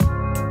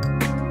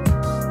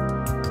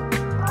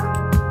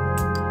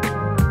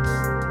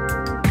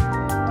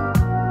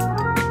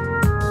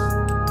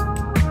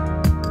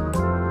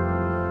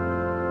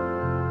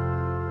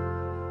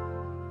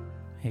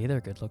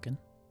good looking.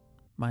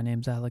 My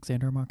name's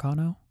Alexander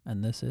Marcano,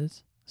 and this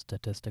is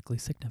Statistically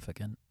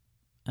Significant.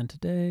 And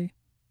today,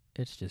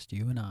 it's just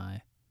you and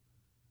I.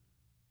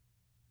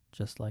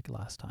 Just like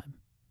last time.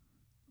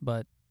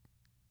 But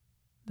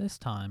this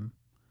time,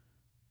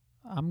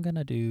 I'm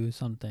gonna do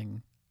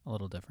something a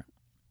little different.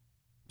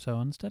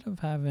 So instead of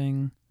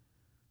having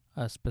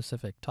a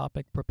specific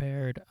topic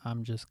prepared,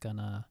 I'm just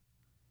gonna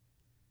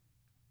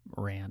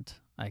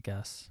rant, I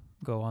guess.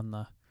 Go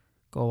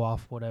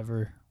off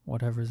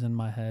whatever's in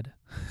my head.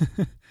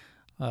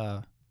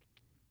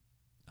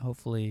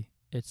 Hopefully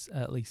it's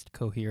at least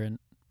coherent,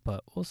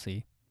 but we'll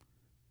see.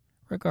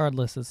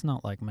 Regardless, it's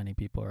not like many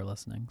people are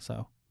listening,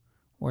 so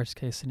worst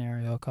case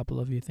scenario, a couple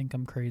of you think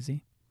I'm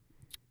crazy.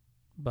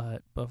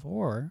 But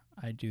before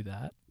I do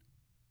that,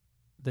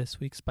 this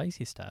week's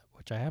spicy stat,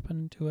 which I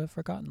happen to have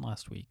forgotten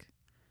last week,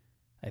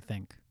 I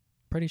think.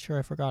 Pretty sure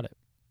I forgot it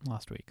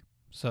last week.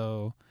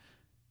 So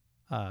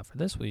for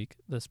this week,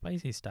 the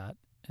spicy stat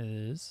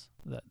is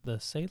that the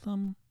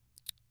Salem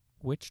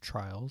witch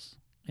trials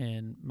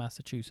in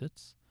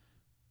Massachusetts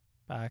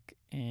back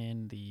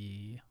in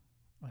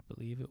I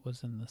believe it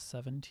was in the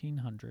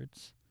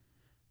 1700s.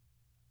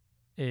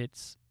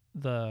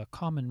 The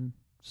common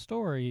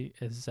story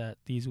is that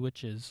these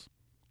witches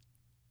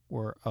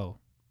were,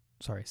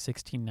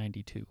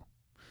 1692.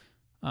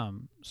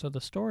 So the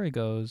story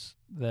goes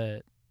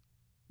that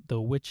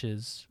the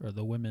witches, or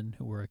the women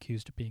who were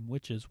accused of being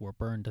witches, were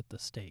burned at the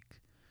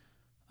stake.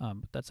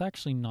 But that's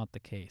actually not the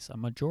case. A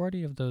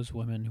majority of those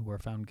women who were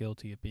found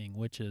guilty of being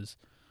witches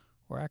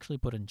were actually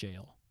put in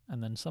jail.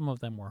 And then some of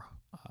them were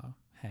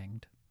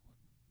hanged,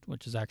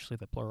 which is actually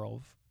the plural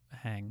of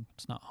hang.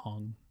 It's not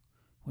hung.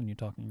 When you're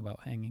talking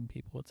about hanging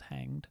people, it's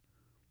hanged,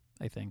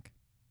 I think.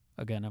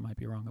 Again, I might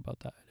be wrong about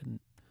that. I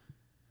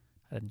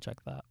didn't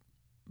check that.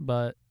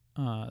 But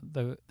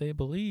they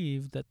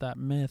believe that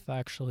myth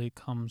actually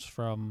comes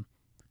from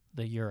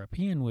the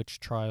European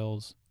witch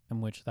trials, in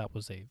which that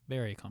was a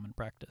very common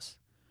practice.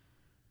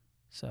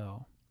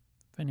 So,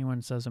 if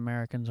anyone says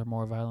Americans are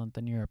more violent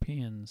than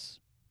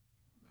Europeans,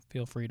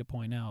 feel free to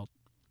point out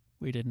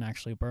we didn't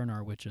actually burn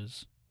our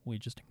witches. We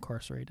just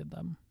incarcerated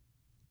them.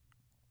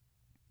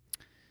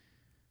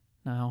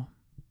 Now,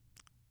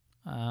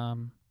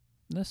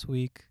 this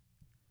week,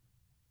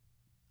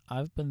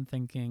 I've been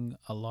thinking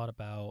a lot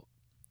about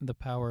the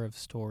power of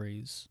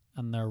stories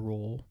and their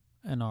role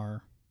in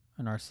our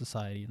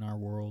society, in our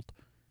world.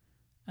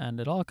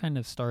 And it all kind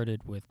of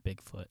started with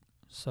Bigfoot.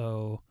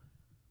 So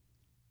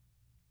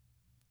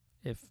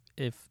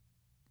if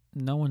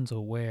no one's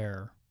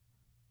aware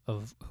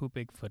of who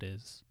Bigfoot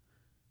is,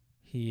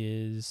 he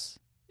is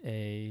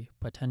a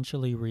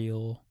potentially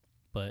real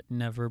but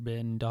never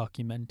been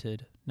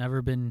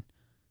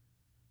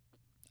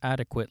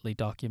adequately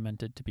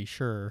documented to be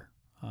sure.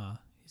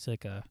 He's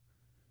like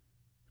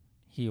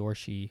he or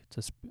she,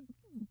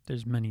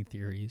 there's many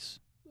theories.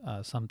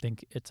 Some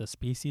think it's a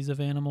species of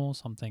animal,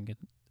 some think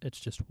it's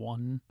just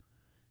one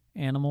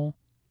animal,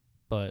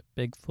 but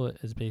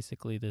Bigfoot is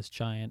basically this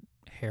giant,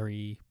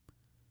 hairy,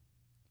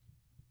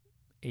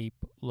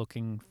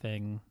 ape-looking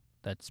thing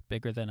that's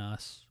bigger than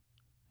us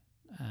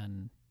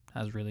and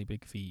has really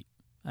big feet,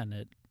 and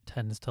it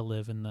tends to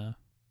live in the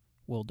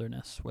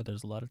wilderness where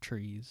there's a lot of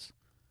trees.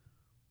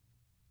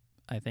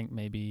 I think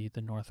maybe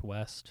the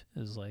Northwest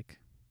is like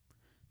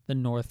the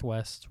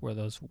Northwest, where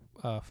those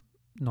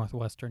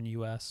northwestern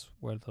U.S.,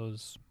 where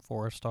those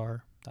forests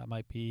are. That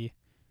might be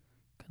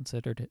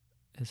considered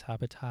his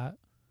habitat.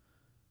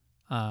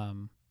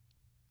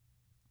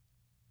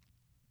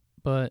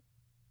 But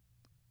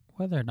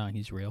whether or not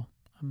he's real,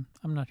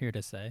 I'm not here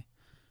to say.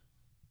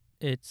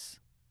 It's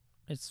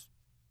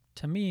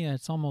to me,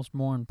 it's almost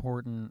more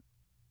important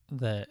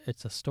that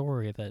it's a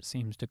story that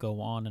seems to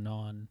go on and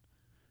on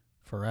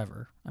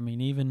forever. I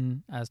mean,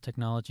 even as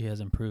technology has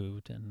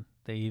improved and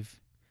they've,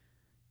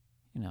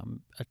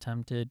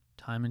 attempted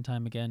time and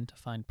time again to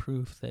find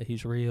proof that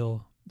he's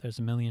real. There's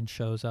a million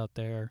shows out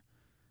there.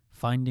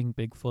 Finding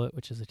Bigfoot,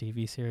 which is a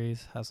TV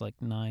series, has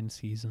like 9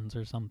 seasons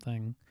or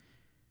something.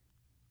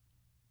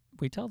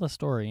 We tell the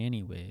story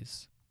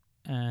anyways,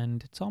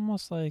 and it's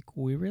almost like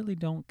we really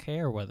don't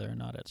care whether or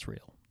not it's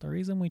real. The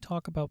reason we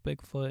talk about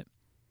Bigfoot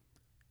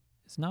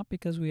is not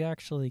because we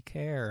actually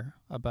care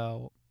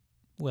about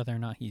whether or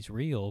not he's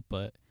real,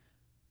 but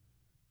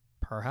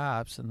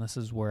perhaps, and this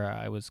is where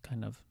I was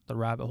kind of, the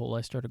rabbit hole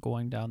I started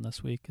going down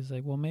this week, is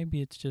like, well,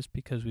 maybe it's just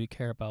because we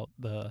care about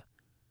the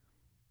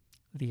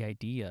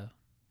idea,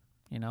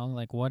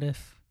 like what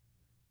if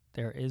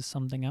there is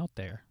something out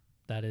there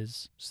that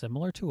is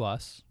similar to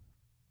us,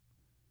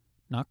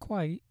 not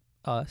quite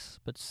us,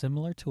 but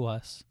similar to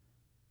us,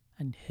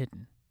 and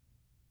hidden,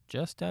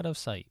 just out of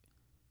sight.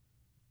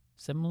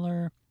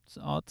 Similar,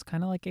 it's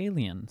kind of like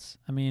aliens.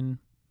 I mean,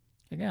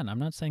 again, I'm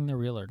not saying they're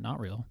real or not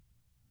real.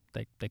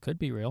 They could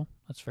be real.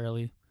 That's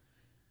fairly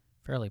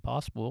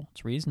possible.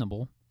 It's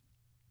reasonable.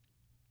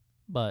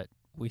 But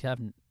we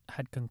haven't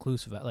had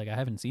conclusive, I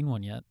haven't seen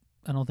one yet.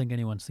 I don't think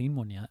anyone's seen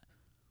one yet.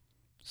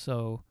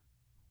 So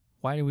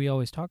why do we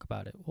always talk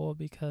about it? Well,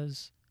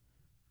 because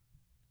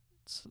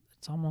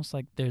it's almost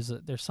like there's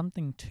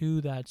something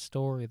to that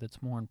story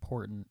that's more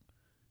important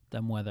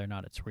than whether or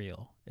not it's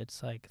real.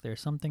 It's like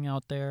there's something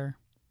out there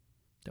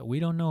that we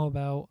don't know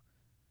about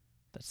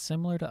that's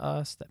similar to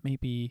us, that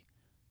maybe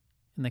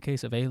in the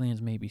case of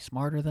aliens maybe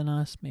smarter than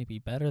us, maybe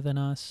better than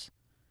us,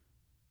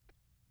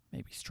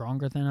 maybe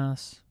stronger than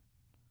us.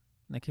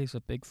 In the case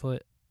of Bigfoot,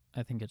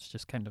 I think it's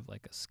just kind of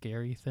like a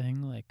scary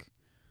thing. Like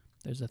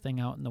there's a thing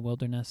out in the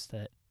wilderness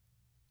that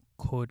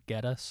could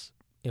get us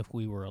if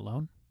we were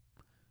alone.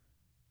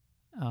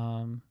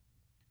 And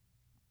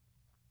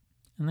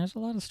there's a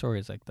lot of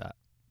stories like that.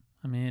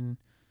 I mean,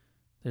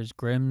 there's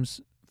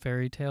Grimm's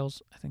fairy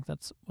tales. I think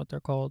that's what they're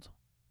called.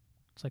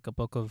 It's like the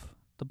book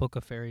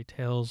of fairy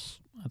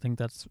tales. I think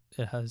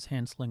it has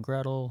Hansel and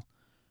Gretel.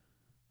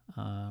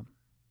 I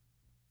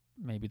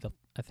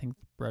think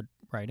Red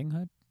Riding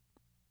Hood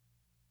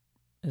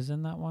is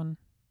in that one.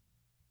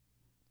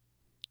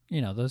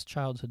 You know, those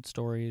childhood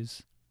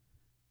stories,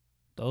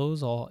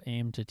 those all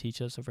aim to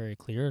teach us a very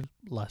clear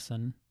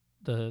lesson.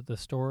 The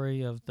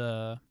story of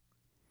I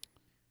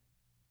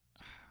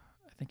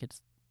think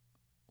it's,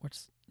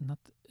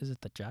 is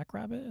it the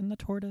jackrabbit and the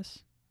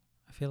tortoise?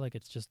 I feel like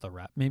it's just the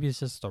maybe it's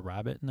just the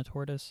rabbit and the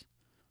tortoise.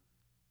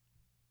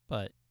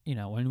 But, you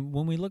know,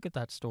 when we look at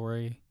that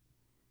story,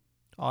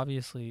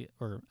 obviously,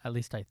 or at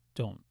least I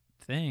don't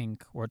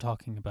think we're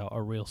talking about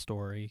a real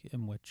story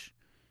in which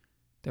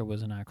there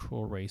was an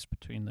actual race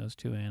between those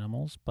two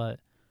animals, but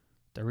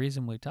the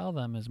reason we tell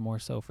them is more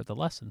so for the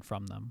lesson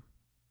from them.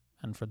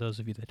 And for those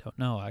of you that don't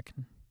know, I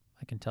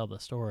can tell the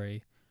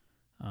story.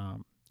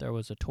 There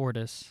was a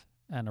tortoise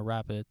and a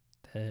rabbit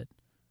that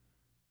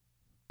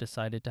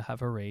decided to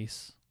have a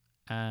race,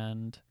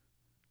 and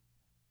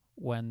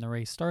when the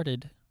race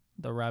started,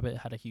 the rabbit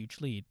had a huge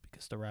lead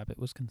because the rabbit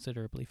was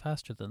considerably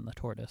faster than the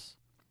tortoise.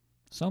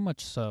 So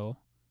much so,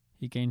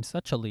 he gained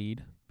such a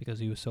lead because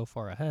he was so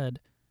far ahead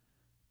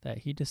that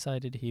he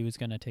decided he was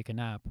going to take a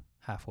nap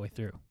halfway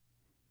through.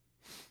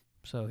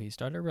 So he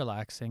started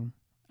relaxing,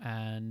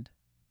 and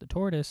the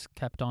tortoise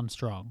kept on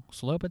strong,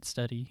 slow but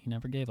steady. He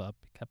never gave up,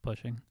 he kept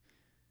pushing.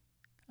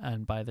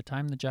 And by the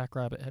time the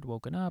jackrabbit had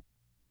woken up,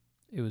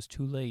 it was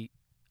too late,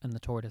 and the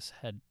tortoise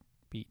had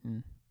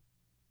beaten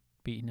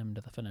him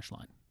to the finish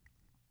line.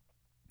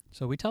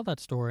 So we tell that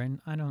story, and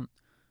I don't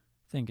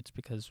think it's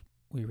because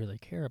we really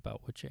care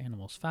about which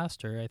animal's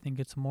faster. I think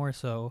it's more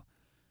so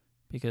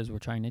because we're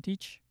trying to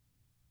teach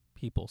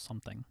people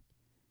something.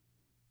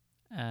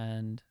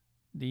 And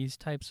these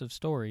types of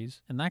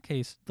stories, in that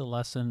case, the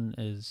lesson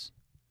is,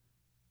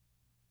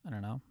 I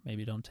don't know,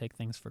 maybe don't take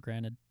things for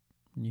granted.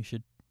 You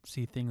should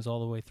see things all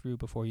the way through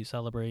before you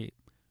celebrate.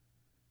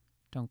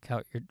 Don't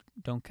count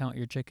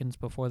your chickens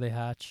before they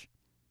hatch.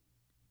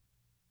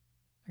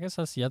 I guess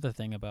that's the other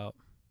thing about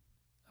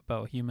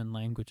human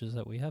language, is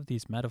that we have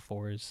these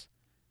metaphors.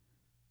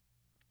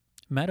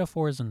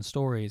 Metaphors and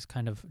stories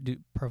kind of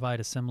provide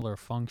a similar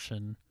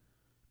function,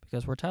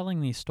 because we're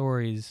telling these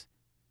stories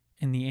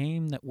in the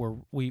aim that we're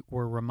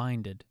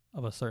reminded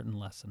of a certain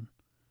lesson.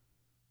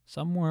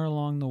 Somewhere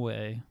along the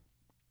way,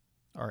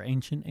 our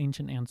ancient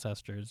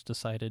ancestors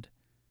decided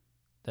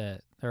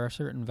that there are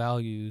certain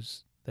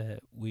values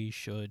that we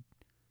should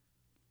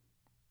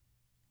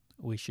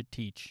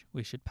teach,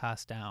 we should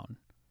pass down.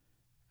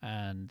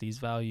 And these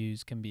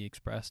values can be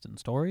expressed in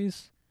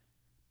stories.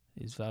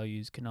 These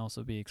values can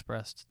also be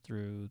expressed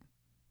through,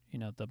 you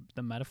know,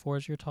 the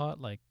metaphors you're taught,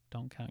 like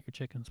don't count your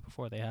chickens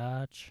before they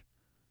hatch.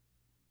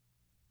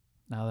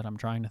 Now that I'm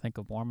trying to think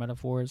of more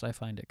metaphors, I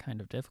find it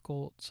kind of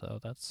difficult, so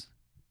that's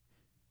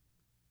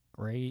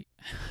great.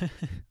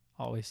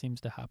 Always seems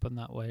to happen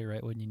that way,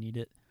 right when you need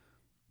it.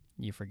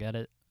 You forget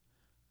it.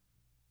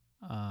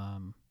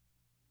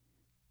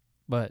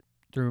 But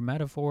through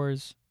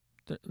metaphors,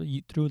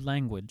 through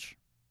language,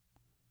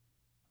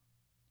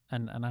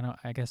 and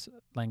I guess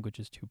language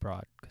is too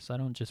broad, because I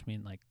don't just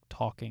mean like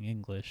talking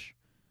English,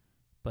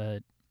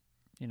 but,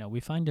 you know, we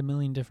find a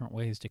million different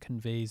ways to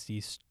convey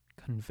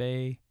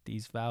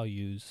these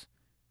values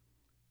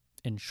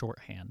in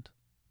shorthand,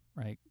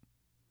 right?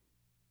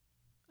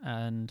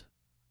 And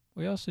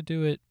we also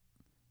do it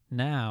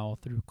now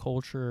through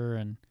culture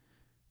and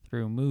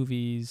through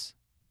movies,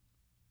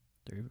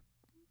 through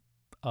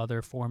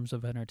other forms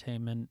of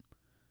entertainment.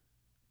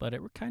 But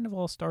it kind of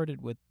all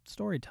started with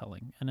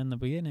storytelling. And in the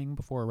beginning,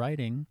 before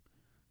writing,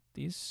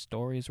 these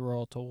stories were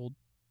all told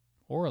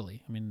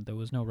orally. I mean, there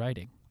was no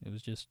writing. It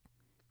was just,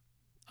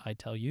 I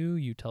tell you,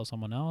 you tell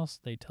someone else,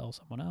 they tell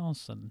someone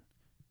else, and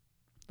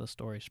the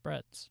story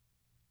spreads.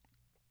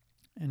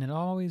 And it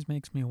always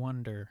makes me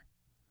wonder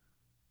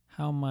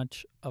how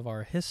much of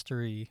our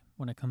history,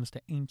 when it comes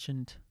to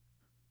ancient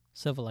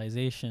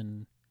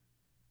civilization,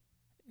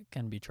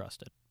 can be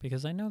trusted.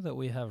 Because I know that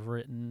we have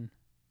written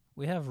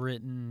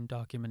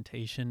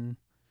documentation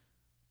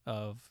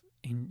of,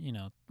 you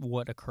know,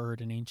 what occurred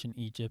in ancient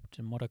Egypt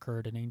and what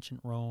occurred in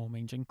ancient Rome,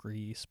 ancient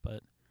Greece,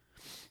 but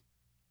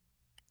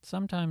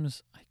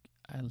sometimes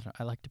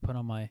I like to put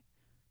on my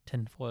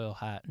tinfoil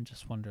hat and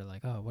just wonder,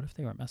 like, oh, what if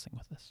they were messing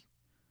with us?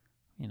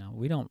 You know,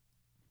 we don't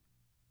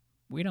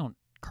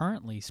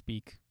currently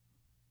speak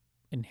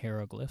in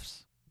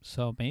hieroglyphs.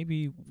 So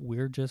maybe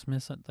we're just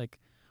missing, like,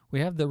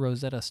 we have the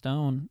Rosetta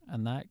Stone,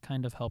 and that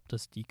kind of helped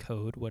us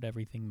decode what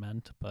everything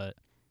meant, but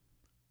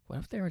what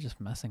if they were just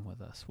messing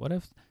with us? What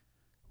if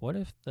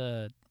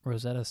the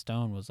Rosetta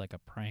Stone was like a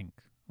prank?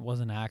 It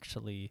wasn't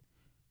actually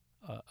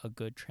a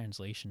good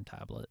translation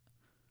tablet.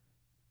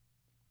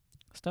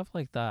 Stuff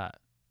like that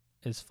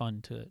is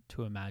fun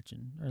to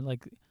imagine. Or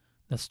like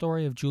the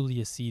story of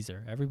Julius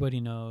Caesar.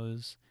 Everybody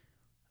knows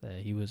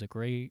that he was a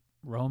great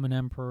Roman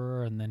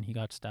emperor, and then he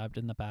got stabbed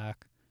in the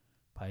back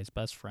by his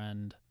best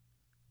friend,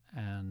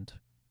 and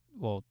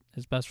well,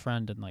 his best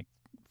friend and like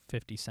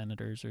 50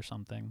 senators or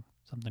something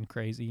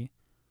crazy.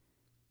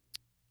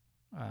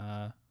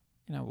 Uh,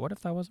 what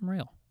if that wasn't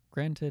real?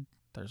 Granted,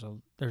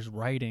 there's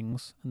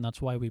writings, and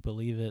that's why we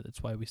believe it.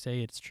 That's why we say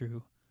it's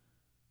true.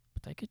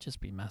 But they could just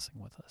be messing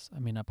with us. I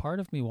mean, a part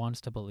of me wants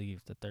to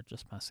believe that they're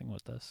just messing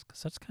with us,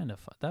 because that's kind of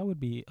fun. That would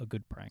be a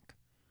good prank.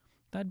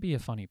 That'd be a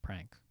funny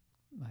prank.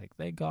 Like,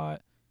 they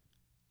got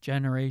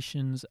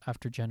generations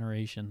after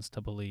generations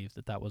to believe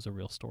that that was a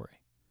real story.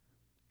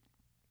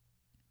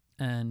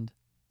 And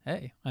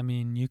hey, I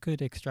mean, you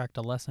could extract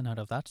a lesson out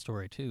of that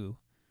story too.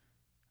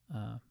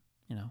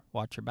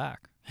 Watch your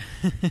back.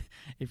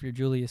 If you're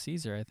Julius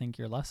Caesar, I think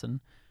your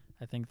lesson,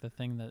 I think the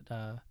thing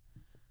that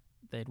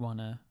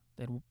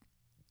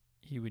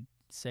he would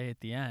say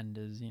at the end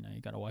is, you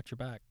got to watch your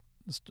back.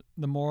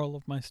 The moral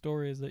of my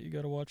story is that you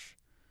got to watch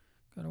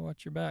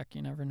your back.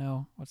 You never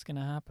know what's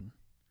gonna happen.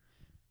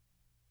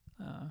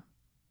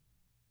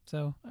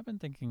 So I've been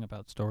thinking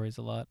about stories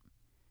a lot,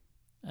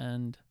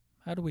 and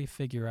how do we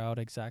figure out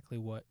exactly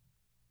what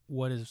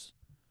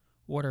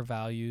are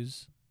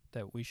values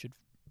that we should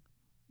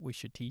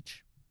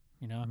teach?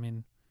 I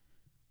mean,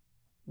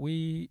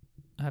 we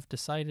have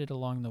decided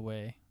along the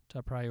way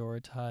to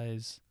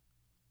prioritize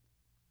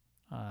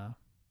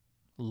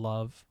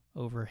love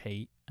over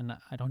hate, and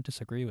I don't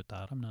disagree with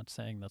that. I'm not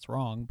saying that's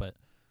wrong, but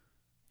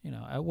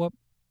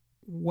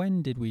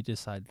when did we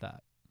decide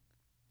that?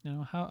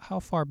 How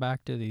far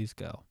back do these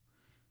go?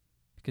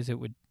 Because it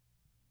would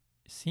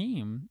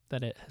seem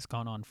that it has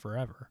gone on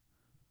forever,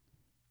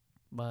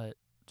 but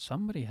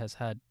somebody has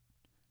had.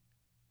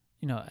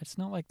 It's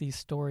not like these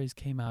stories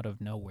came out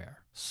of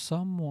nowhere.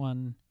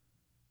 Someone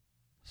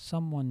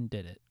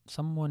did it.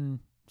 Someone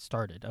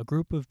started. A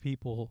group of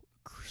people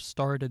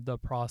started the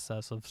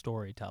process of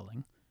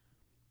storytelling.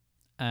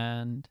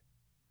 And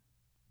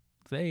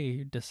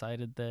they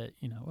decided that,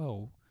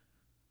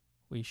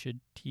 we should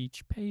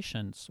teach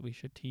patience. We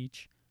should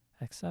teach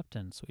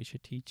acceptance. We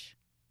should teach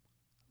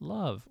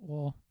love.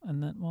 I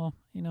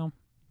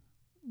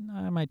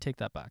might take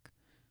that back.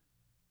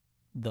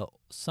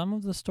 Some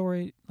of the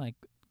story, like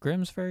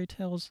Grimm's fairy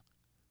tales,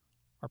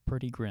 are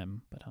pretty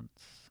grim, but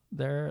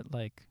they're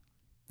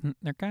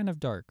kind of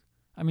dark.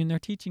 I mean, they're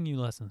teaching you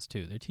lessons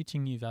too. They're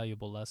teaching you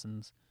valuable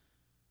lessons,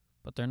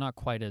 but they're not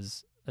quite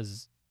as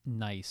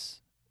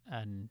nice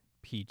and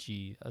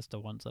PG as the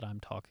ones that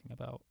I'm talking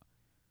about.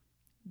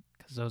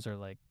 Because those are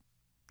like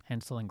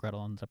Hansel and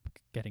Gretel ends up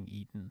getting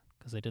eaten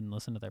because they didn't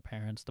listen to their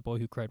parents. The boy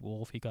who cried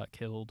wolf, he got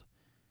killed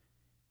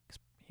because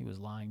he was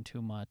lying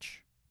too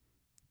much.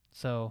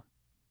 So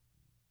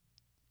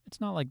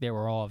it's not like they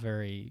were all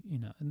very,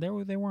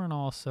 they weren't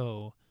all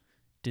so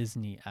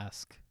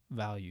Disney-esque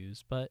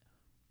values, but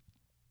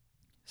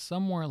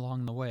somewhere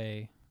along the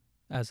way,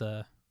 as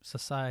a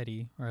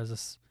society or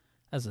as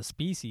a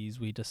species,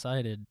 we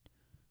decided,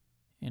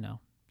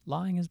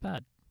 lying is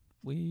bad.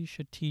 We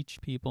should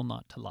teach people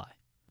not to lie.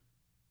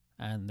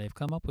 And they've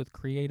come up with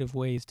creative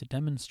ways to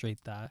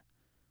demonstrate that,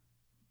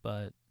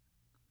 but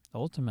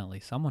ultimately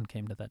someone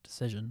came to that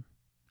decision.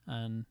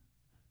 And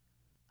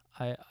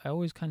I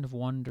always kind of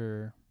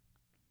wonder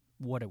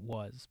what it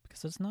was,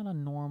 because that's not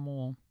an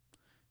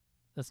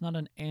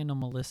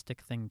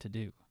animalistic thing to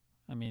do.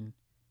 I mean,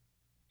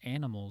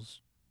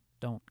 animals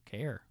don't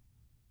care.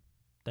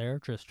 They're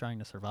just trying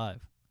to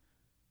survive.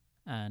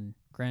 And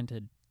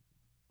granted,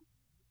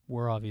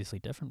 we're obviously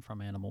different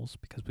from animals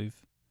because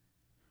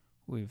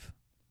we've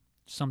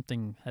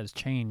something has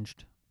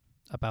changed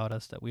about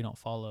us that we don't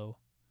follow.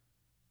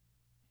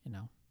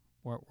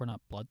 We're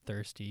not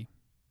bloodthirsty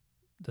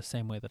the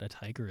same way that a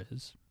tiger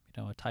is.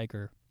 A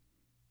tiger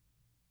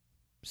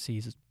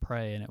sees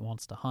prey and it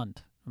wants to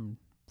hunt. And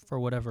for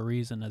whatever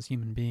reason, as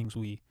human beings,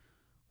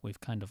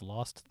 we've kind of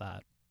lost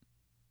that.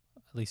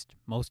 At least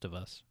most of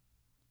us.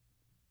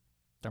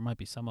 There might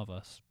be some of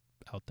us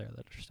out there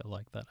that are still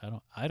like that.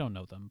 I don't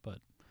know them, but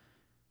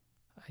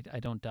I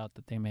don't doubt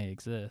that they may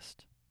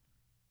exist.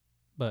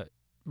 But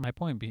my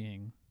point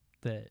being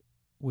that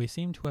we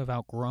seem to have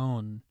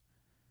outgrown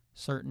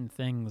certain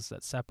things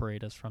that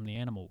separate us from the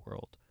animal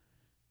world.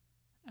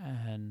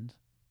 And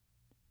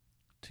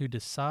to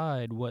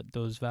decide what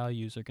those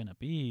values are going to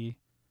be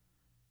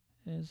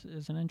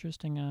is an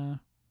interesting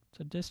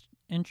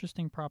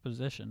interesting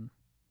proposition.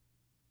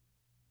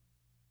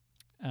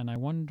 And I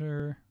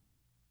wonder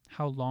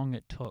how long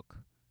it took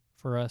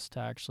for us to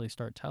actually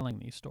start telling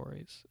these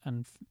stories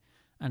and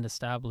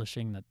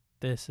establishing that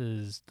this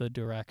is the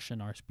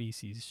direction our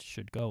species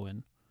should go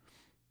in.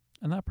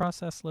 And that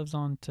process lives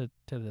on to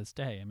this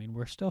day. I mean,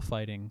 we're still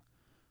fighting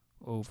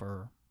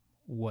over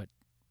what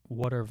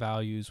what are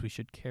values we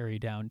should carry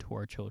down to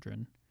our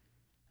children.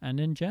 And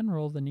in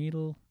general, the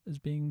needle is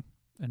being,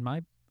 in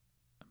my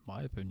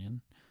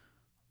opinion,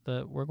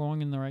 that we're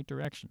going in the right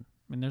direction.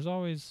 I mean, there's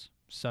always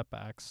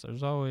setbacks.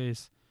 There's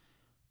always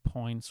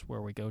points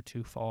where we go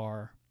too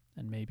far,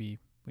 and maybe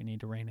we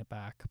need to rein it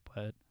back.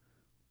 But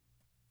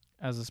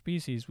as a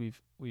species,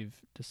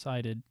 we've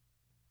decided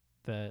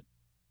that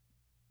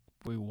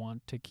we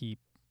want to keep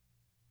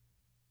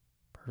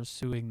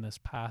pursuing this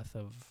path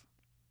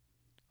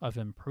of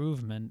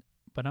improvement.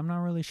 But I'm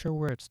not really sure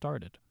where it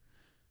started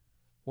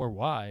or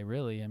why.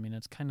 Really, I mean,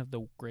 it's kind of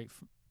the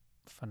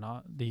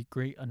the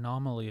great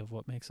anomaly of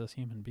what makes us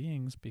human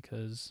beings,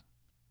 because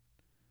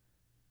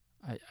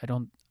I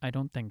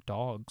don't think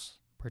dogs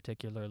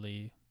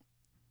particularly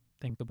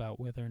think about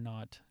whether or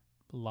not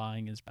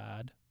lying is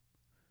bad.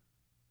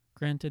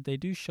 Granted, they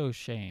do show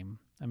shame.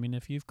 I mean,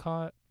 if you've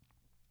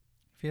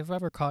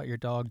ever caught your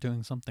dog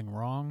doing something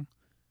wrong,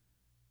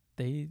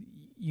 they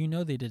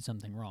did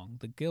something wrong.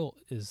 The guilt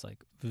is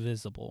like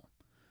visible.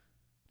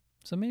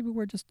 So maybe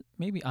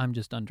I'm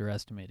just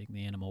underestimating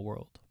the animal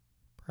world.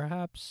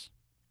 Perhaps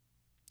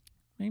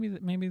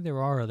maybe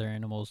there are other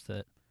animals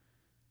that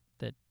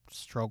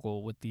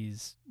struggle with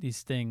these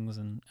things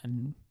and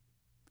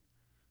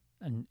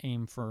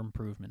aim for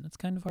improvement. It's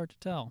kind of hard to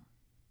tell,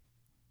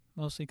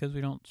 mostly because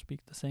we don't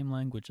speak the same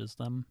language as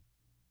them.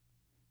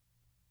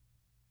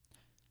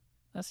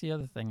 That's the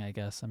other thing, I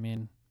guess. I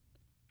mean,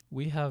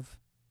 we have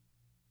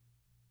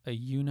a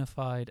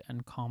unified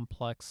and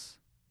complex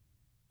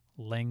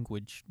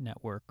language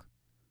network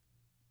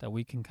that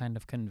we can kind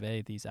of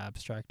convey these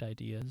abstract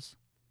ideas.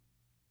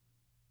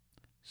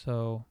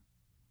 So,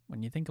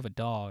 when you think of a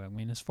dog, I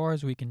mean, as far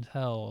as we can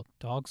tell,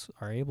 dogs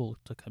are able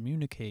to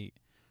communicate,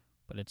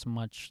 but it's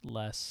much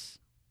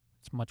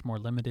more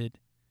limited,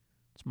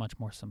 it's much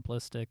more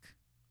simplistic,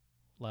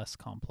 less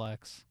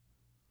complex.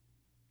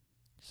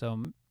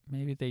 So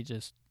maybe they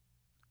just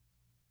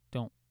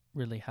don't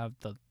really have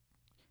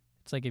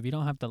it's like if you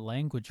don't have the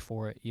language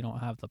for it, you don't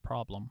have the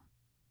problem.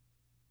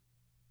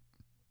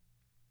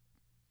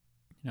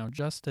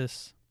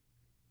 Justice,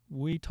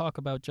 we talk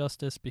about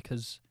justice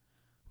because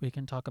we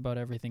can talk about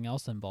everything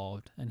else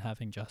involved in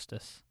having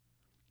justice.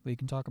 We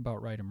can talk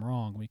about right and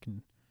wrong. We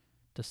can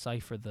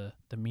decipher the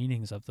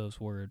meanings of those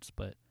words,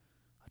 but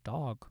a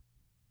dog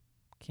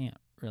can't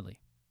really,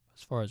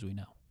 as far as we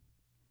know.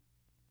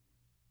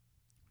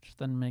 Which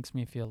then makes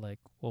me feel like,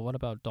 well, what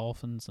about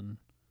dolphins and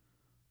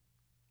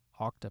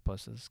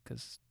octopuses?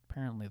 Because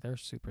apparently they're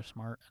super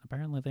smart, and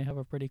apparently they have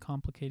a pretty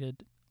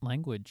complicated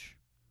language.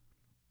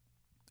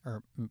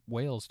 Or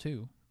whales,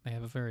 too. They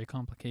have a very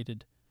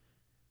complicated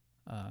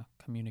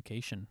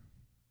communication.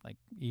 Like,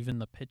 even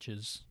the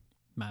pitches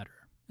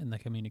matter in the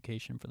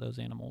communication for those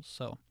animals.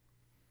 So,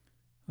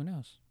 who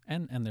knows?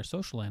 And they're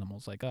social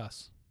animals like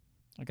us.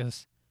 I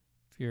guess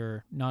if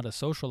you're not a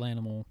social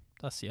animal,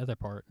 that's the other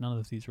part. None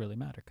of these really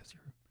matter because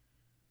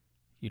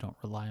you don't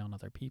rely on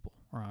other people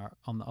or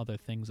on the other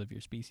things of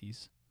your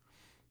species.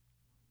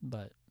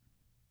 But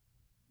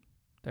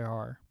there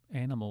are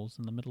animals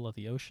in the middle of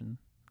the ocean,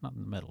 not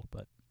in the middle,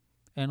 but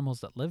animals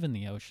that live in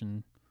the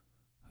ocean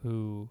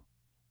who,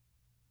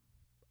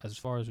 as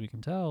far as we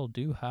can tell,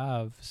 do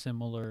have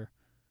similar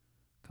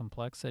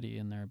complexity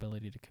in their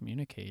ability to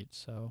communicate.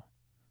 So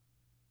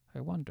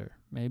I wonder,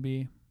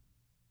 maybe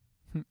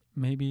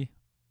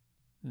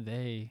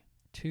they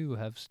too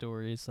have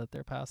stories that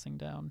they're passing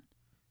down.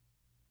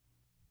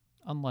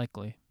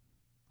 Unlikely.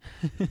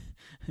 I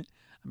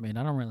mean,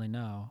 I don't really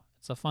know.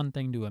 It's a fun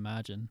thing to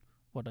imagine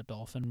what a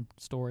dolphin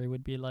story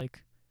would be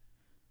like.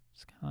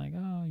 It's kind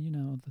of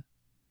like,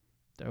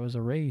 there was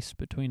a race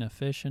between a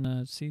fish and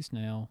a sea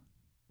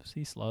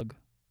slug,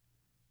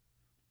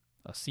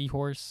 a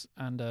seahorse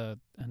and a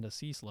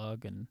sea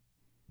slug, and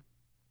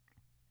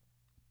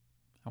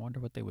I wonder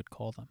what they would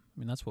call them. I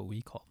mean, that's what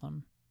we call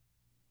them.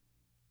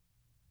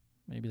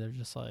 Maybe they're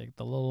just like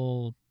the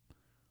little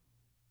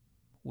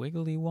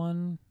wiggly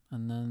one,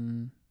 and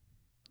then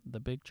the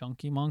big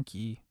chunky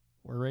monkey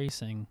were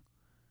racing,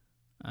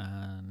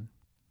 and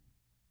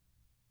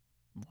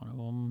one of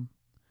them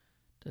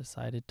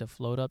decided to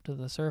float up to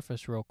the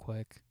surface real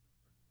quick.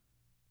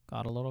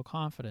 Got a little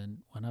confident,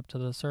 went up to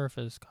the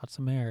surface, got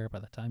some air. By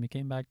the time he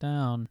came back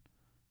down,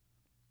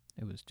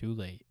 it was too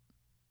late.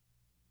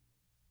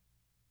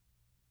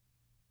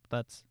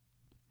 That's,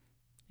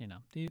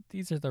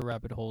 these are the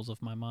rabbit holes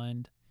of my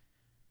mind.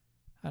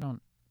 I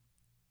don't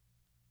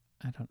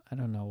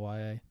know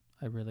why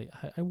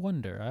I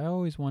wonder. I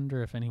always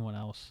wonder if anyone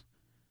else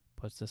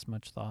puts this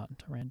much thought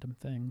into random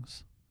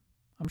things.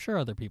 I'm sure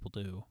other people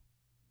do,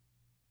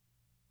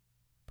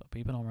 but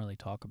people don't really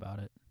talk about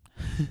it.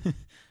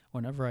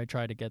 Whenever I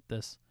try to get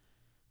this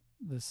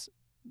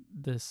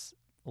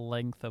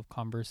length of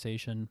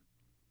conversation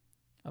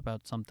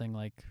about something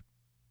like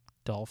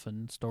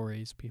dolphin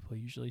stories, people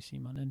usually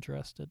seem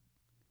uninterested.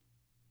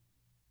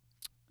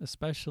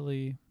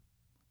 Especially,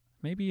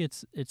 maybe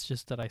it's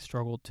just that I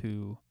struggle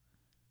to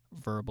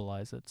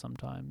verbalize it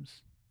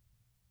sometimes.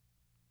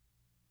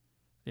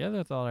 The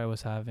other thought I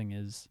was having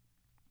is,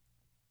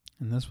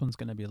 and this one's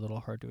going to be a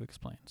little hard to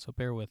explain, so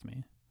bear with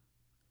me.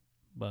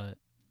 But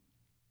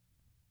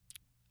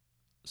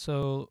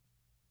so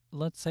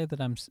let's say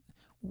that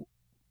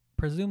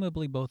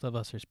presumably both of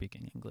us are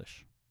speaking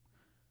English.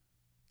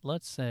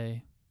 Let's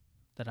say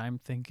that I'm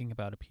thinking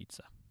about a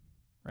pizza,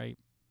 right?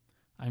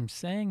 I'm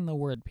saying the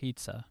word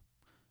pizza,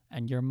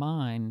 and your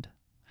mind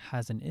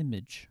has an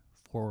image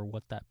for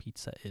what that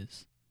pizza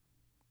is.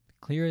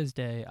 Clear as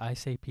day, I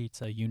say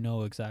pizza, you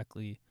know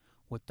exactly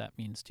what that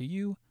means to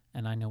you,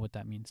 and I know what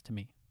that means to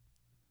me.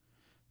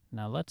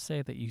 Now, let's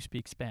say that you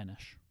speak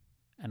Spanish,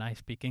 and I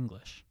speak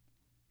English.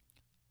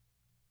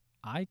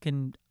 I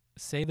can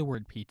say the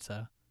word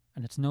pizza,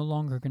 and it's no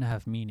longer going to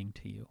have meaning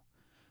to you.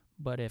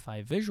 But if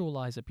I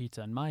visualize a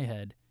pizza in my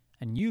head,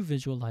 and you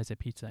visualize a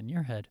pizza in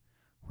your head,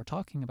 we're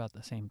talking about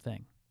the same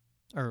thing.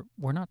 Or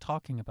we're not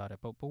talking about it,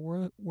 but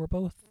we're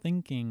both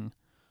thinking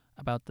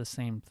about the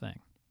same thing.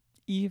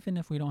 Even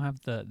if we don't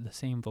have the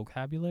same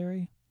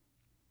vocabulary,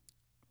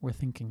 we're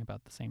thinking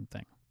about the same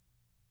thing.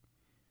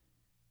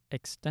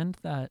 Extend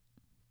that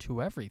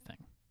to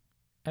everything.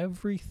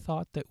 Every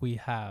thought that we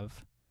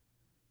have,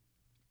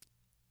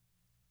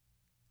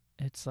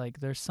 it's like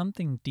there's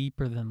something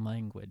deeper than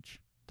language.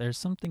 There's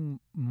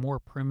something more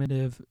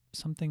primitive,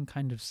 something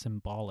kind of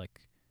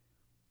symbolic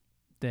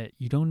that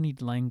you don't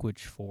need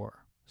language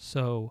for.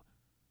 So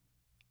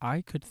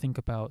I could think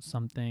about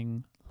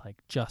something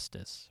like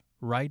justice,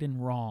 right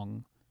and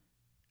wrong,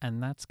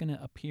 and that's going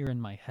to appear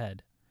in my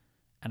head.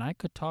 And I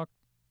could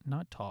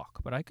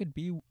but I could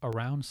be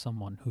around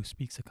someone who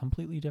speaks a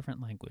completely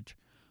different language.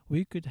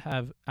 We could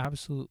have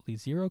absolutely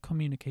zero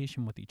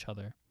communication with each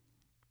other,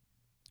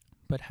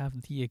 but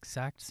have the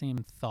exact same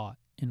thought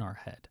in our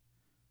head.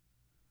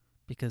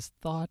 Because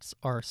thoughts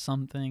are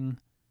something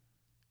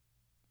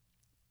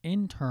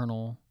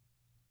internal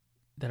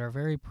that are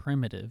very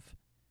primitive,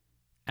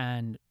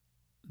 and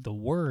the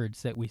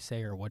words that we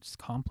say are what's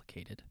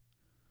complicated.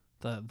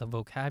 The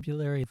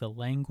vocabulary, the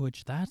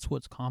language, that's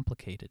what's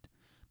complicated,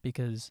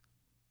 because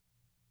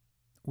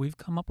we've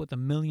come up with a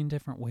million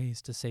different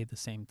ways to say the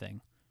same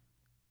thing.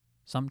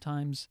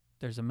 Sometimes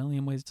there's a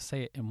million ways to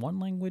say it in one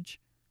language.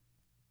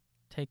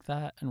 Take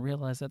that and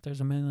realize that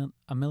there's a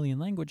million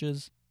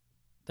languages.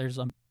 There's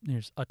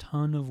a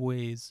ton of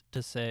ways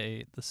to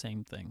say the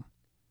same thing.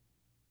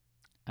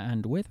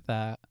 And with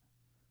that,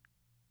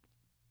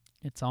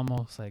 it's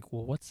almost like,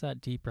 well, what's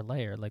that deeper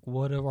layer? Like,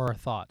 what are our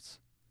thoughts?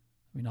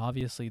 I mean,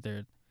 obviously,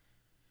 they're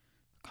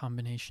a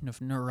combination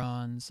of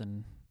neurons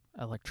and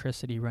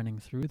electricity running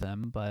through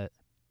them, but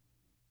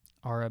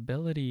our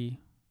ability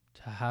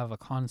to have a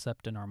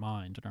concept in our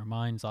mind, in our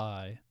mind's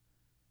eye,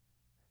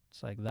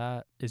 it's like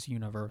that is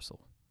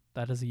universal.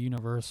 That is a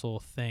universal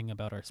thing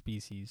about our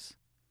species.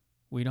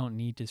 We don't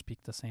need to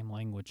speak the same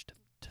language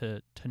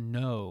to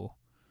know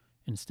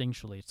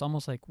instinctually. It's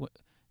almost like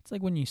it's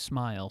like when you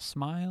smile.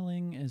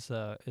 Smiling is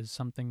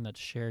something that's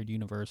shared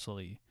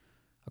universally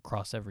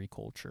across every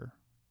culture.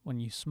 When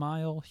you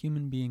smile,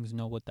 human beings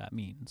know what that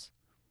means.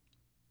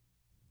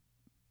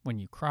 When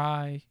you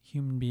cry,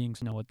 human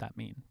beings know what that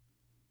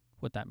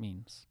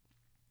means.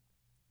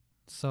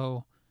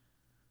 So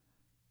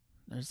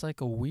there's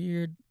like a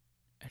weird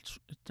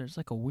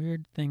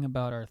thing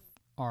about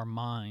our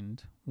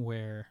mind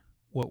where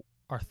what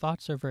our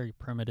thoughts are very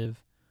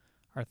primitive,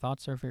 our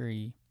thoughts are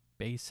very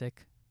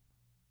basic,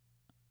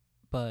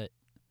 but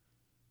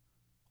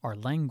our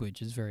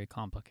language is very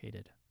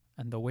complicated.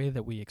 And the way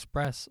that we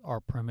express our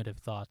primitive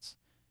thoughts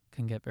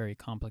can get very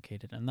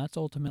complicated. And that's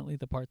ultimately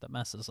the part that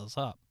messes us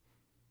up.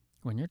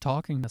 When you're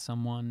talking to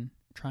someone,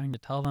 trying to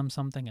tell them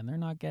something and they're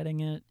not getting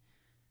it,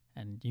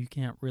 and you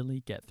can't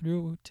really get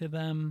through to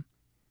them,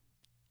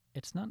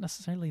 it's not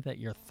necessarily that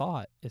your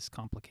thought is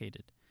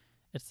complicated.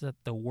 It's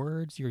that the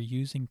words you're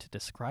using to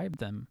describe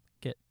them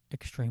get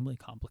extremely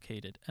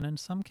complicated. And in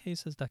some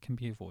cases, that can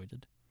be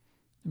avoided.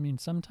 I mean,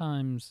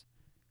 sometimes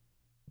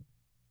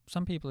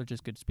some people are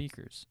just good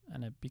speakers,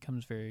 and it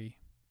becomes very,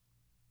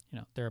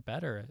 they're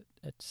better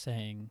at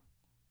saying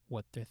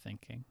what they're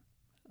thinking.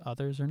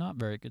 Others are not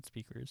very good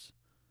speakers.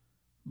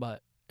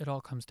 But it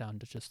all comes down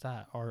to just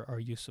that, our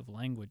use of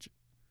language.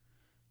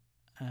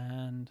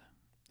 And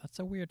that's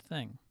a weird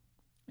thing.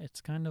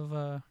 It's kind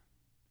of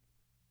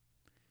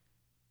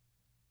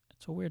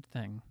it's a weird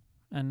thing.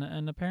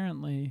 And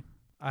apparently,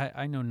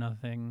 I know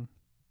nothing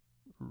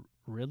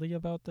really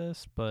about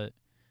this, but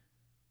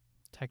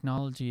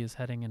technology is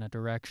heading in a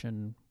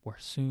direction where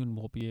soon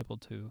we'll be able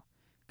to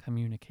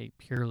communicate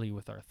purely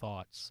with our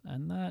thoughts.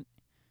 And that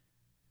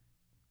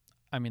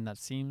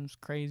seems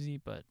crazy,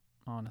 but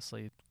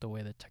honestly, the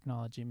way that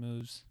technology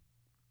moves,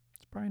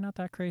 it's probably not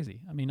that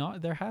crazy. I mean,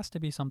 there has to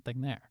be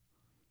something there.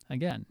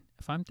 Again,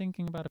 if I'm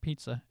thinking about a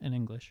pizza in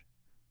English,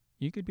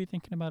 you could be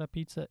thinking about a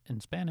pizza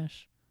in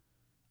Spanish,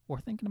 or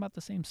thinking about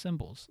the same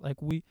symbols. Like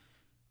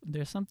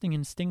there's something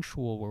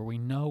instinctual where we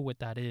know what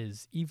that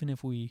is, even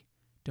if we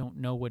don't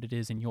know what it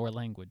is in your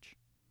language.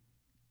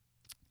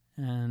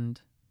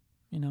 And,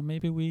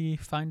 maybe we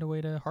find a way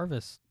to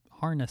harness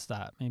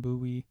that.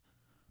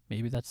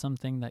 Maybe that's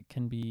something that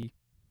can be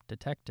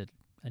detected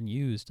and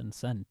used and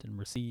sent and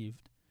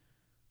received.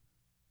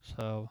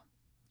 So,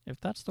 if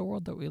that's the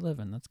world that we live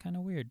in, that's kind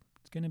of weird.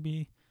 It's going to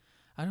be,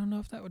 I don't know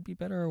if that would be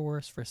better or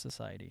worse for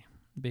society,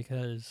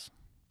 because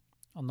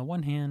on the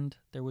one hand,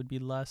 there would be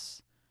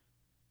less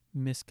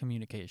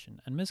miscommunication.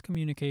 And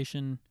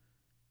miscommunication,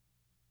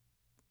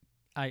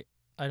 I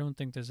don't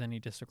think there's any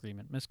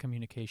disagreement.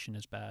 Miscommunication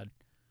is bad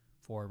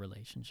for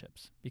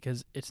relationships,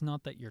 because it's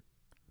not that you're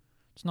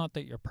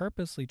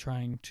purposely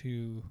trying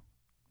to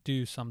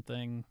do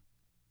something.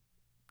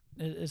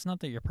 It's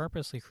not that you're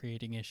purposely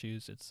creating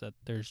issues. It's that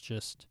there's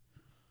just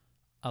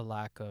a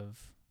lack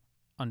of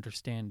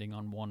understanding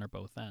on one or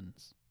both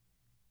ends.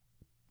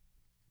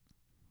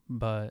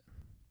 But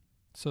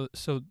so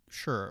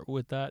sure,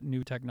 with that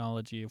new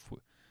technology, if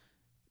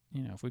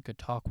we could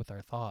talk with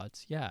our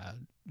thoughts, yeah,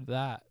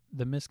 that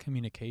the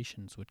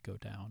miscommunications would go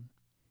down.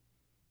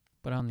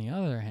 But on the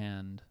other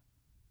hand,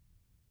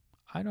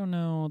 I don't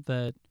know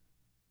that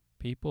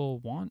people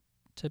want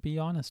to be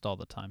honest all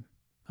the time.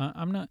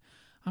 I'm not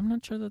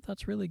sure that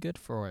that's really good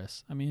for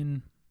us. I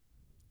mean,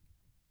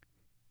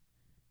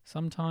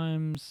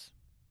 sometimes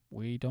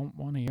we don't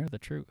want to hear the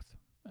truth.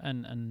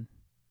 And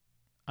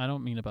I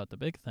don't mean about the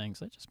big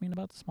things. I just mean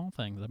about the small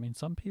things. I mean,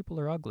 some people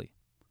are ugly.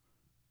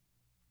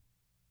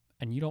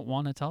 And you don't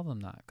want to tell them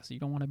that because you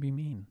don't want to be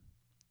mean.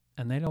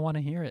 And they don't want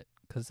to hear it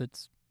because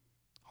it's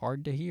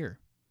hard to hear.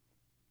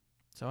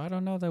 So I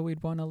don't know that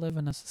we'd want to live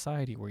in a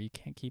society where you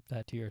can't keep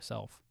that to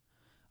yourself.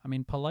 I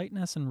mean,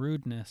 politeness and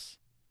rudeness,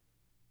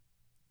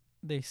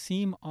 they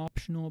seem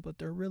optional, but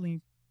they're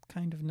really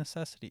kind of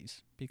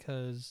necessities,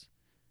 because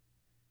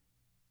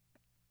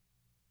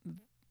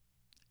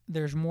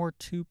there's more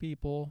to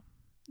people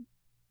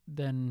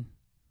than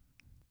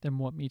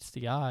what meets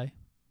the eye,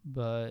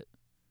 but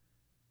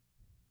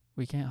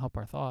we can't help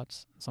our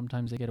thoughts.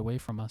 Sometimes they get away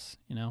from us,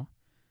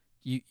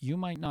 You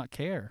might not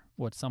care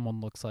what someone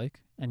looks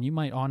like, and you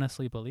might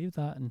honestly believe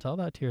that and tell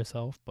that to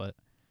yourself, but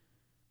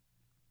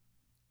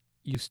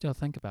you still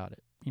think about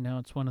it.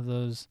 It's one of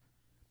those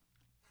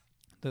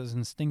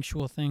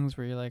instinctual things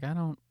where you're like,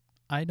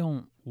 I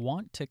don't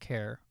want to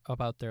care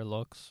about their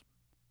looks,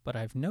 but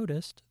I've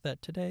noticed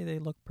that today they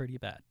look pretty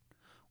bad,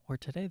 or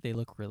today they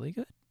look really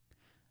good.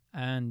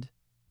 And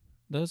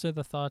those are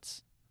the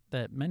thoughts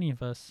that many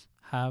of us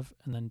have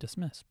and then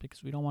dismiss,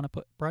 because we don't want to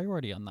put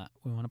priority on that.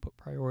 We want to put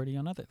priority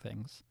on other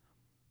things.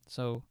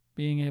 So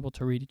being able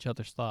to read each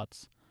other's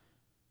thoughts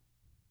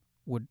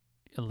would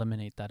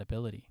eliminate that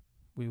ability.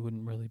 We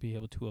wouldn't really be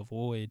able to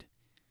avoid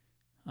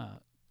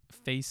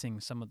facing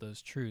some of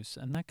those truths,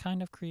 and that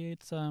kind of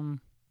creates. I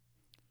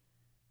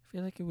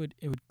feel like it would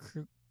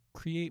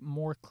create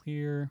more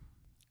clear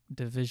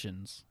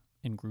divisions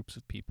in groups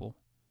of people,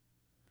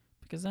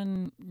 because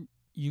then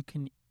you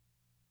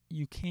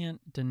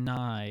can't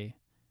deny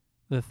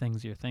the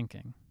things you're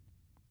thinking.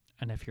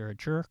 And if you're a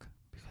jerk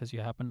because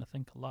you happen to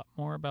think a lot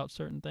more about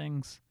certain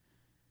things,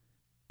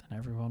 then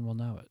everyone will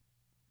know it.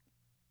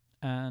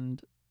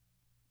 And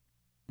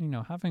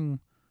having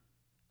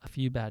a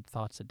few bad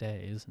thoughts a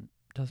day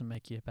doesn't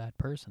make you a bad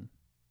person.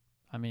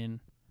 I mean,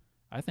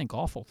 I think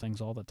awful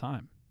things all the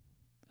time,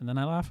 and then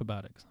I laugh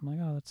about it because I'm like,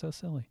 oh, that's so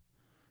silly.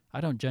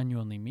 I don't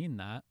genuinely mean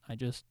that. I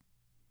just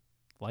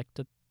like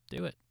to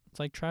do it. It's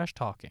like trash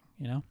talking,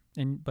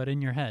 but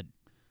in your head,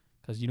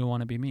 because you don't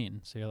want to be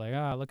mean. So you're like,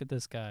 look at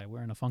this guy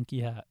wearing a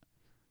funky hat.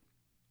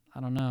 I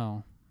don't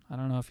know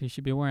if he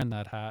should be wearing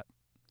that hat,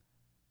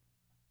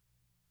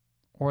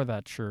 or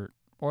that shirt,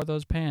 or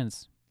those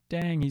pants.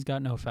 Dang, he's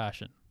got no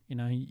fashion.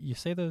 You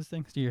say those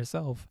things to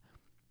yourself,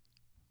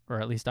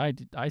 or at least I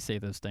say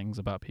those things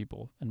about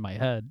people in my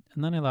head,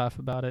 and then I laugh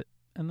about it,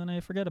 and then I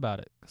forget about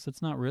it, because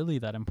it's not really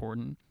that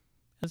important.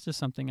 It's just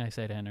something I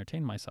say to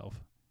entertain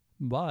myself.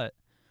 But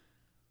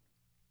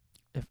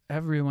if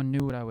everyone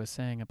knew what I was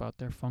saying about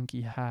their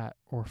funky hat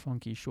or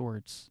funky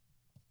shorts,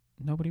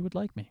 nobody would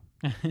like me.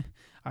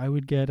 I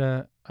would get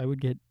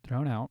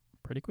thrown out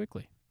pretty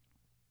quickly.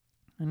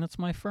 And it's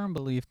my firm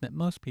belief that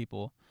most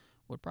people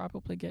would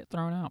probably get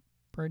thrown out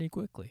pretty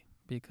quickly,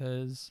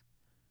 because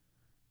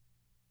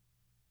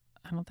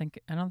I don't think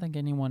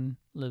anyone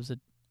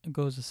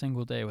goes a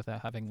single day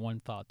without having one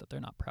thought that they're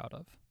not proud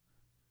of.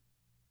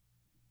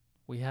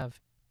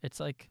 It's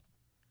like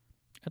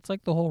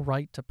the whole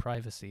right to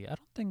privacy. I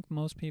don't think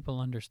most people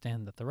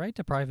understand that the right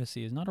to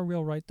privacy is not a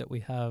real right that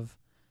we have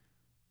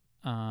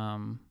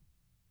in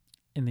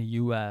the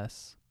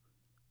U.S.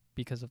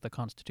 because of the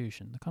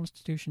Constitution. The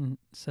Constitution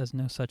says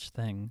no such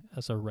thing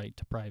as a right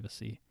to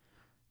privacy.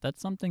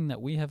 That's something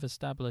that we have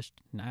established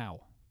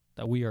now,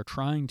 that we are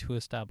trying to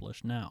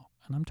establish now.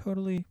 And I'm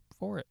totally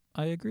for it.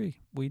 I agree.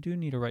 We do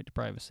need a right to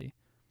privacy.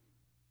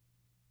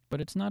 But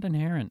it's not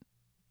inherent,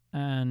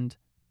 and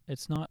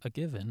it's not a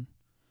given.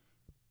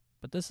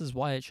 But this is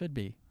why it should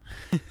be.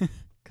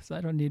 Because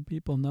I don't need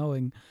people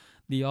knowing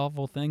the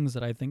awful things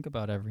that I think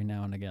about every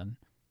now and again.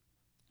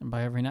 And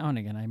by every now and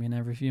again, I mean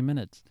every few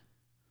minutes.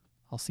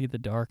 I'll see the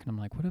dark and I'm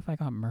like, what if I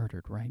got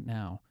murdered right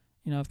now?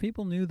 If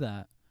people knew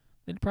that,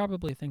 they'd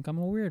probably think I'm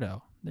a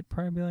weirdo. They'd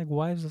probably be like,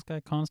 why is this guy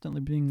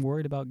constantly being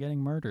worried about getting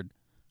murdered?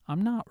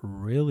 I'm not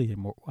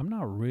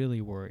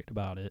really worried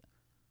about it.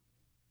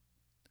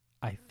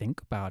 I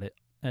think about it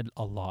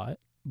a lot,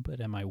 but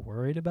am I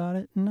worried about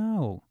it?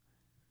 No.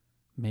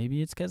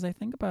 Maybe it's because I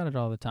think about it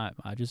all the time.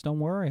 I just don't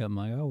worry. I'm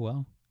like, oh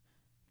well,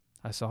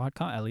 I saw it.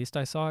 At least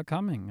I saw it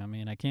coming. I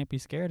mean, I can't be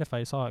scared if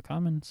I saw it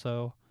coming.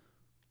 So,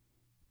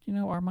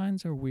 our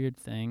minds are weird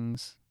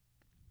things.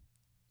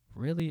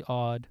 Really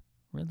odd,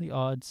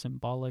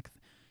 symbolic.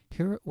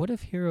 What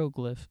if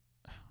hieroglyphs?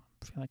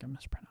 I feel like I'm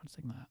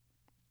mispronouncing that.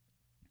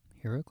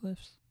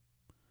 Hieroglyphs?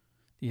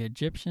 The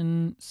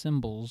Egyptian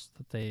symbols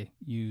that they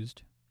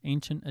used,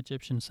 ancient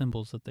Egyptian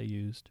symbols that they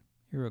used,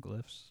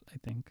 hieroglyphs, I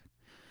think.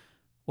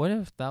 What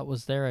if that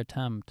was their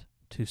attempt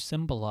to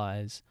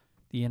symbolize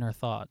the inner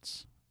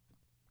thoughts?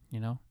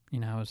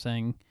 I was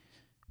saying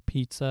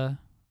pizza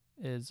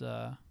is,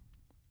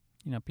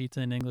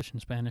 pizza in English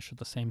and Spanish are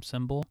the same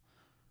symbol.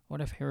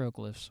 What if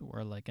hieroglyphs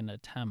were like an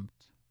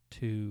attempt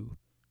to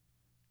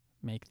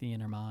make the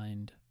inner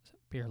mind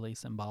purely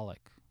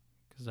symbolic?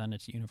 Because then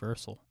it's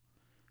universal.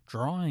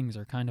 Drawings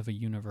are kind of a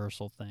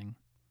universal thing.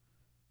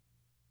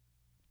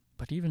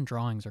 But even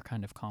drawings are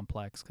kind of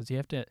complex because you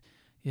have to,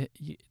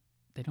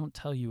 they don't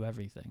tell you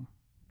everything.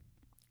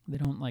 They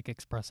don't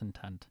express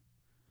intent.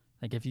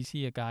 Like if you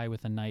see a guy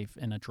with a knife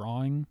in a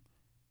drawing,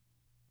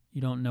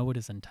 you don't know what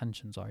his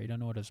intentions are. You don't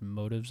know what his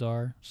motives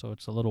are. So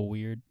it's a little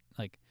weird.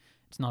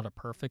 It's not a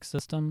perfect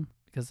system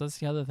because that's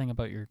the other thing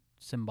about your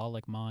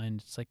symbolic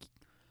mind. It's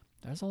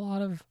there's a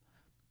lot of,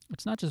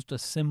 it's not just a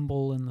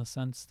symbol in the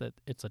sense that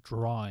it's a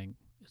drawing.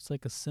 It's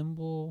like a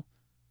symbol,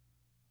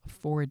 a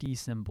 4D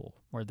symbol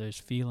where there's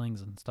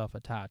feelings and stuff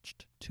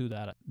attached to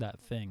that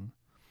thing.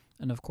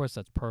 And of course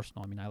that's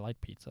personal. I mean, I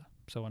like pizza.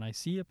 So when I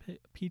see a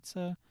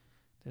pizza,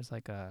 there's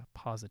a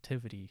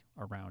positivity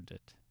around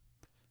it.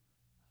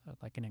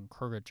 Like an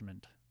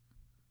encouragement.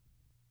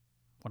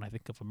 When I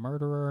think of a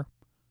murderer,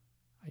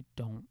 I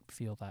don't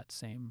feel that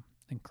same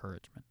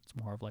encouragement. It's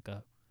more of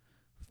a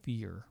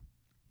fear.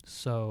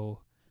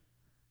 So,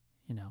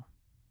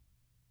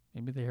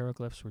 maybe the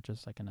hieroglyphs were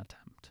just an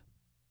attempt.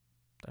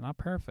 They're not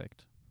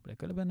perfect, but it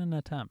could have been an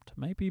attempt.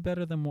 Maybe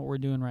better than what we're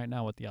doing right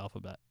now with the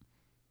alphabet.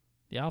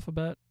 The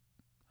alphabet,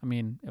 I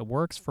mean, it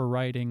works for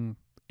writing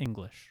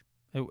English.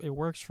 It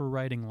works for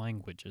writing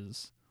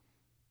languages,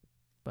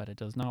 but it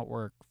does not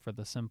work for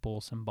the simple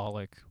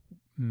symbolic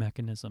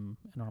mechanism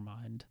in our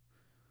mind.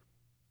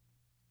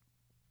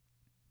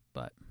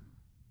 But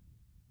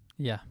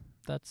yeah,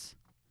 that's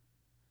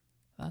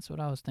what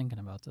I was thinking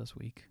about this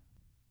week.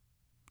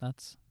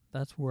 That's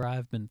where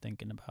I've been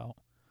thinking about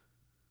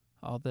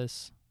all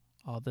this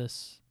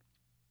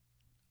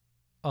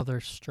other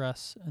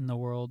stress in the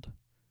world,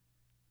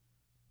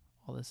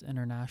 all this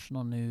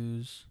international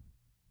news.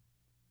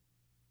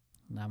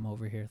 And I'm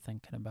over here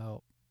thinking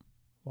about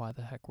why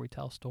the heck we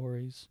tell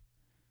stories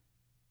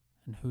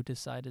and who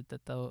decided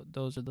that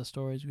those are the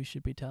stories we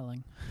should be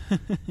telling.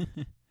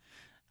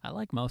 I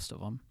like most of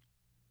them.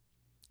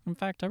 In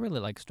fact, I really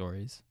like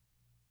stories.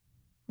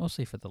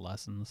 Mostly for the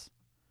lessons.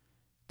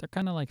 They're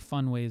kind of like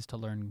fun ways to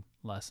learn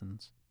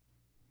lessons.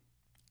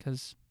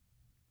 Because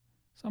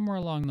somewhere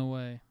along the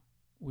way,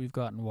 we've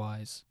gotten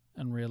wise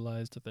and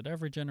realized that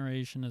every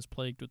generation is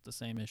plagued with the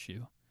same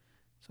issue.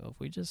 So if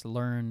we just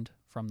learned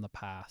from the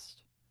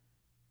past,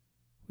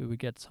 we would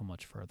get so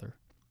much further.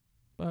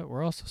 But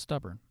we're also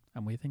stubborn,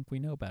 and we think we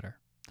know better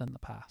than the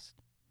past.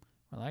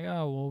 We're like,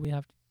 oh, well, we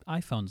have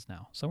iPhones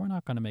now, so we're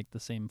not going to make the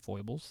same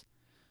foibles.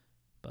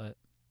 But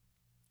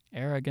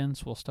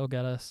arrogance will still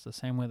get us the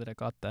same way that it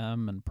got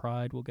them, and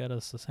pride will get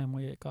us the same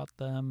way it got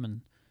them,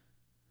 and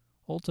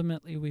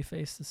ultimately we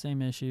face the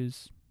same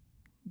issues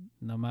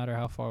no matter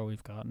how far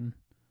we've gotten.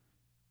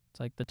 It's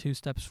like the 2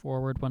 steps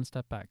forward, 1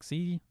 step back.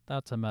 See,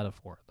 that's a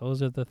metaphor.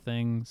 Those are the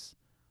things,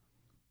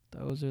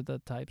 those are the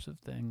types of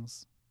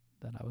things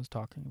that I was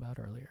talking about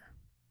earlier.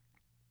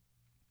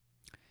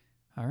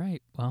 All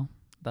right, well,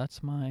 that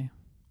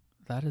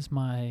is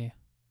my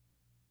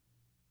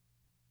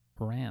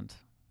rant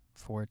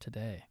for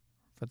today,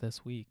 for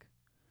this week.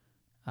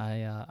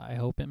 I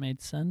hope it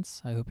made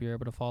sense. I hope you're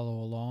able to follow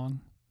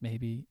along,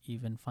 maybe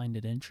even find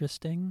it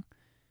interesting.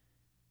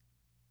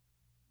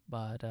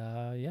 But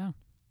yeah,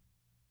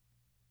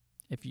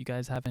 if you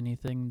guys have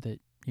anything that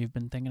you've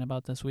been thinking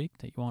about this week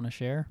that you want to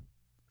share,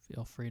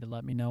 feel free to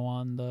let me know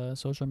on the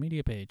social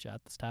media page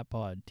at the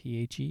StatPod,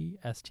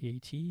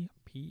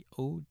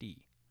 TheStatPod.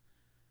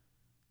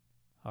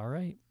 All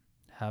right,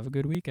 have a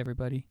good week,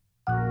 everybody.